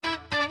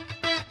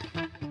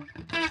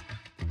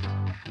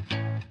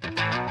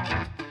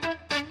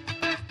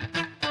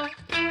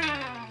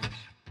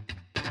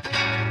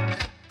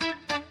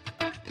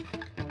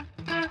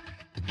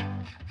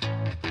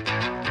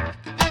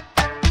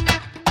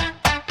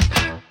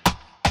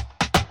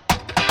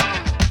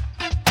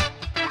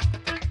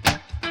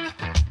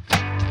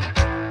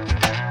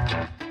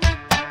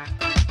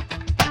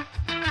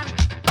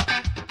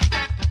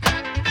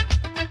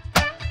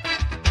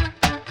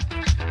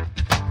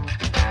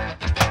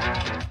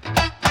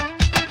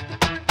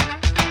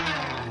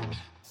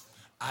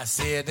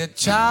said the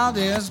child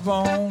is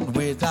born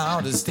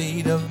without a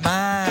state of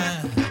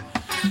mind,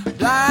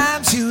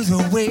 blind to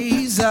the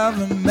ways of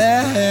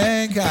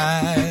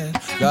mankind.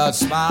 God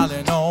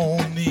smiling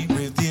on me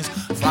with his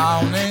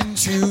frowning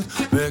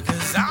truth,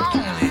 because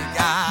only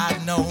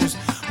God knows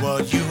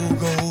what you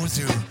go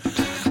through.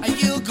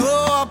 You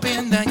grow up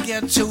in the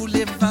ghetto,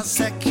 live a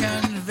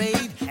second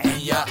rate,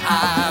 and your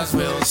eyes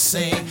will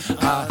sing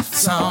a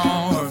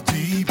song of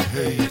deep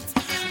hate.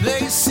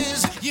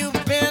 Places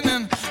you've been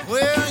and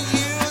where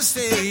you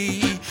stay,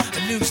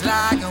 it looks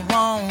like a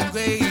wrong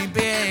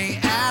gray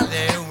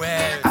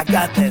alleyway. I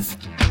got this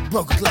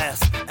broken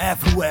glass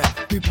everywhere.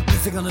 People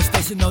pissing on the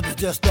station, no, they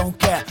just don't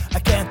care. I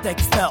can't take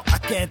the smell, I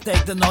can't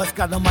take the noise.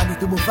 Got no money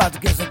to move out, I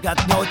guess I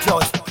got no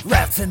choice.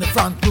 Rats in the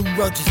front room,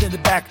 roaches in the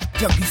back,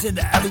 junkies in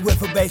the alley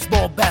with a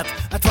baseball bat.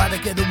 I tried to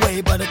get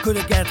away, but I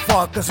couldn't get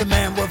far, cause a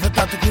man with a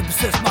thought to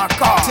possess my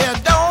car.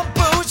 Said don't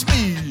push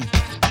me,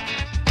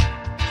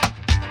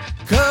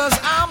 cause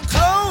I'm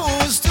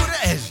close to the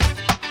edge.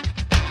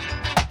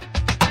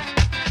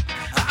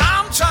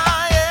 I'm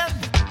trying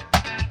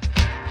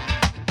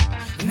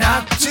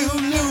not to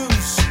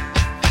lose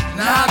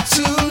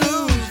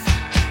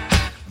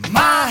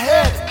my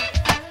head.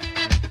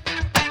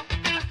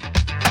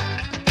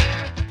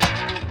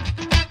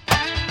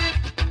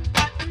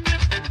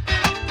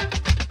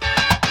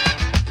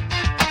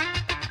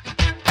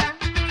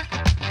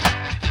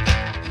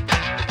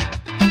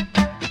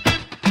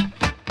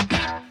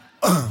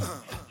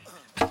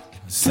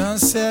 Son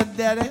said,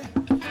 Daddy,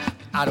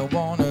 I don't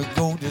wanna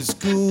go to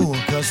school,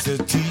 cause the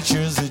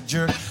teacher's a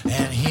jerk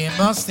and he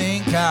must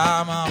think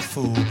I'm a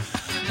fool.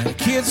 And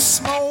kids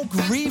smoke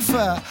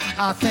reefer,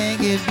 I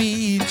think it'd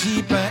be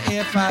cheaper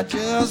if I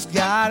just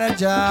got a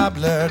job,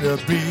 let her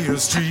be a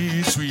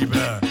street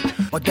sweeper.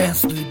 Or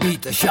dance to the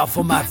beat, I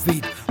shuffle my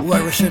feet,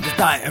 wear a shirt and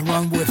tie and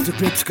run with the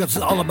creeps, cause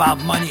it's all about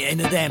money,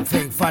 ain't a damn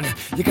thing funny.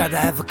 You gotta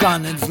have a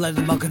gun and just let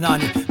them milk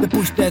on you. They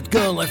pushed that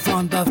girl in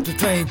front of the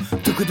train,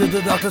 took her to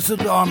the doctor, to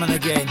the arm and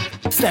again.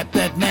 Stepped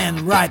that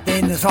man right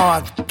in his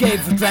heart,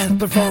 gave a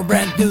transfer for a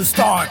brand new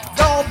start.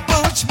 Don't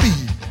push me,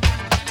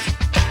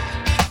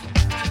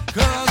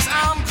 cause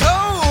I'm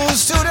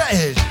close to the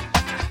edge.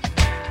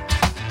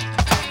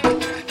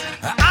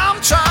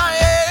 I'm trying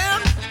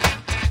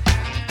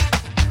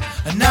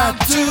not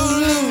to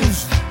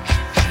lose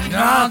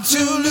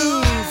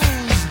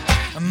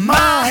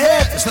my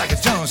head. It's like a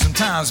Jones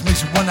sometimes,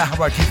 makes you wonder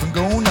how I keep from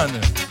going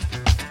under.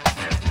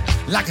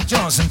 Like a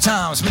Jones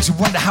sometimes, makes you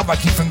wonder how I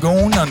keep from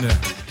going under.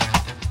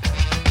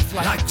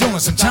 Like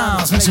Jones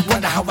sometimes, makes you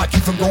wonder how I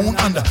keep from going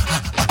under.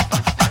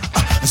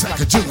 It's like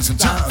a Jones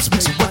sometimes,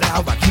 makes you wonder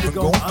how I keep from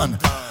going under.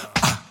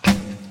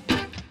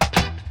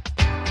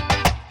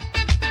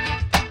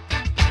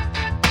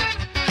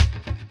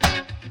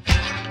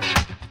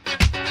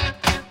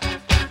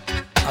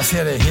 I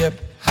said a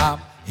hip hop,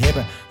 hip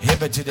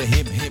to the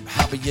hip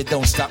hop, you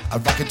don't stop. I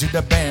rock it to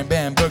the bam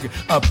bam boogie,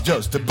 up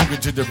just the boogie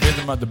to the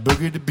rhythm of the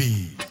boogie to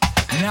beat.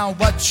 Now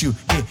what you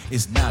hear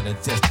is not a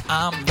test,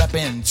 I'm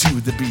rapping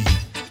to the beat.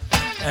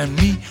 And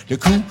me, the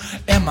crew,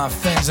 and my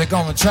friends are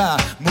gonna try,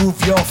 move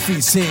your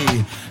feet, say,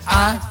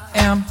 I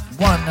am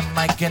one of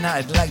Mike and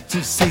I'd like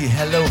to say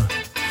hello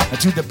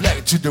to the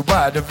black, to the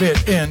white, the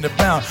red, and the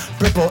brown,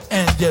 purple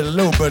and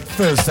yellow. But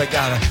first I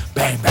gotta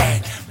bang,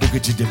 bang,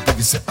 boogie to the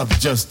boogie, set up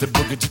just the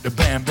boogie to the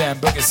bam, bam,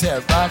 boogie,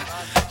 set rock.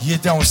 You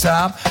don't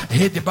stop,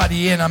 hit your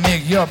body and I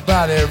make your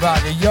body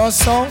rock. Your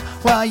soul,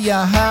 while you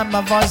heard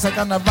my voice, I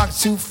gonna rock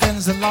two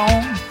friends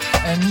alone.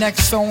 And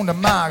next on the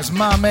marks,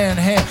 my man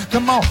here,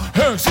 come on,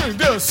 hey, sing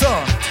this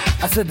song.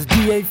 I said the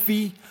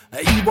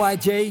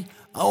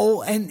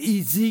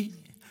DAVEYJONEZ.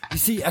 You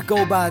see, I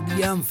go by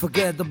the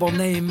unforgettable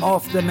name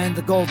of the man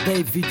they call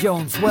Davey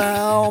Jonez.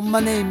 Well,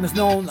 my name is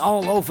known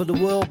all over the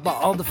world by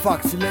all the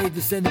foxy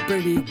ladies and the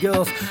pretty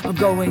girls. I'm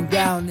going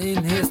down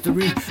in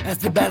history as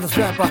the baddest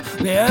rapper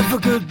there ever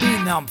could be.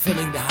 Now I'm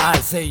feeling the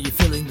highs, say you're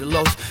feeling the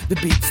lows. The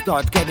beats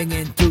start getting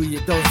into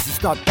your toes. You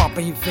start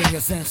popping your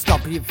fingers and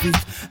stomping your feet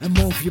and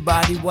move your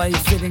body while you're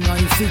sitting on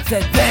your seat.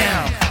 Said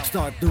damn,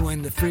 start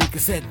doing the freak. I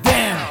said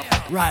damn,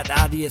 right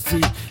out of your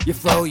seat. You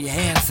throw your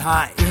hands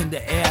high in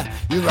the air.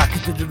 You rock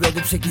it to the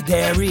rhythm, shake your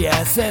dairy.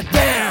 I said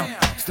damn,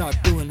 start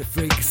doing the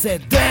freak. I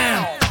said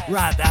damn,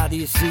 right out of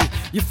your seat.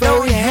 You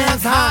throw your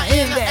hands high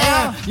in the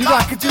air. You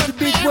rock it to the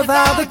beat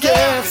without a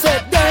care. I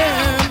said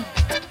damn.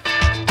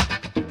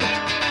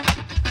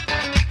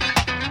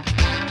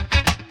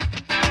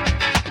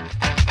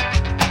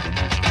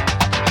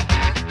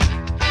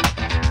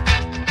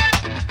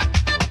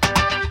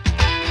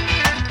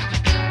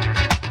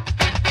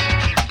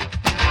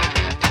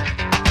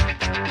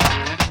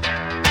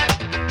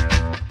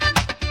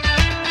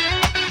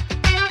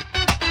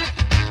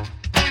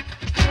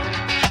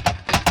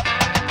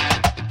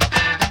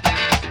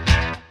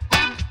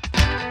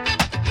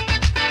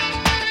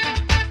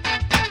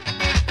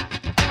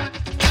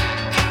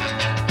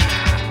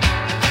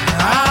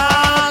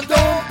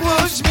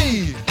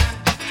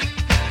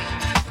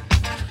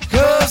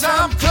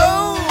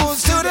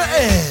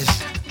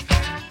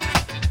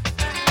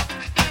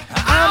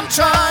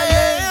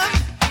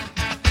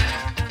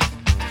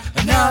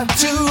 not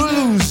to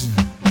lose,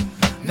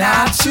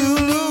 not to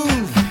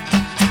lose.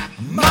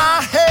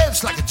 My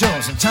head's like a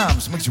drum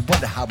sometimes, makes you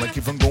wonder how I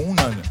keep from going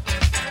under.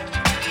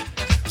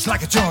 It's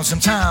like a drum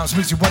sometimes,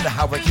 makes you wonder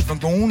how I keep from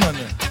going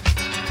under.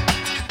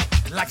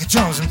 Like a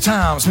drum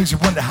sometimes, makes you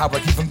wonder how I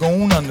keep from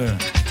going under.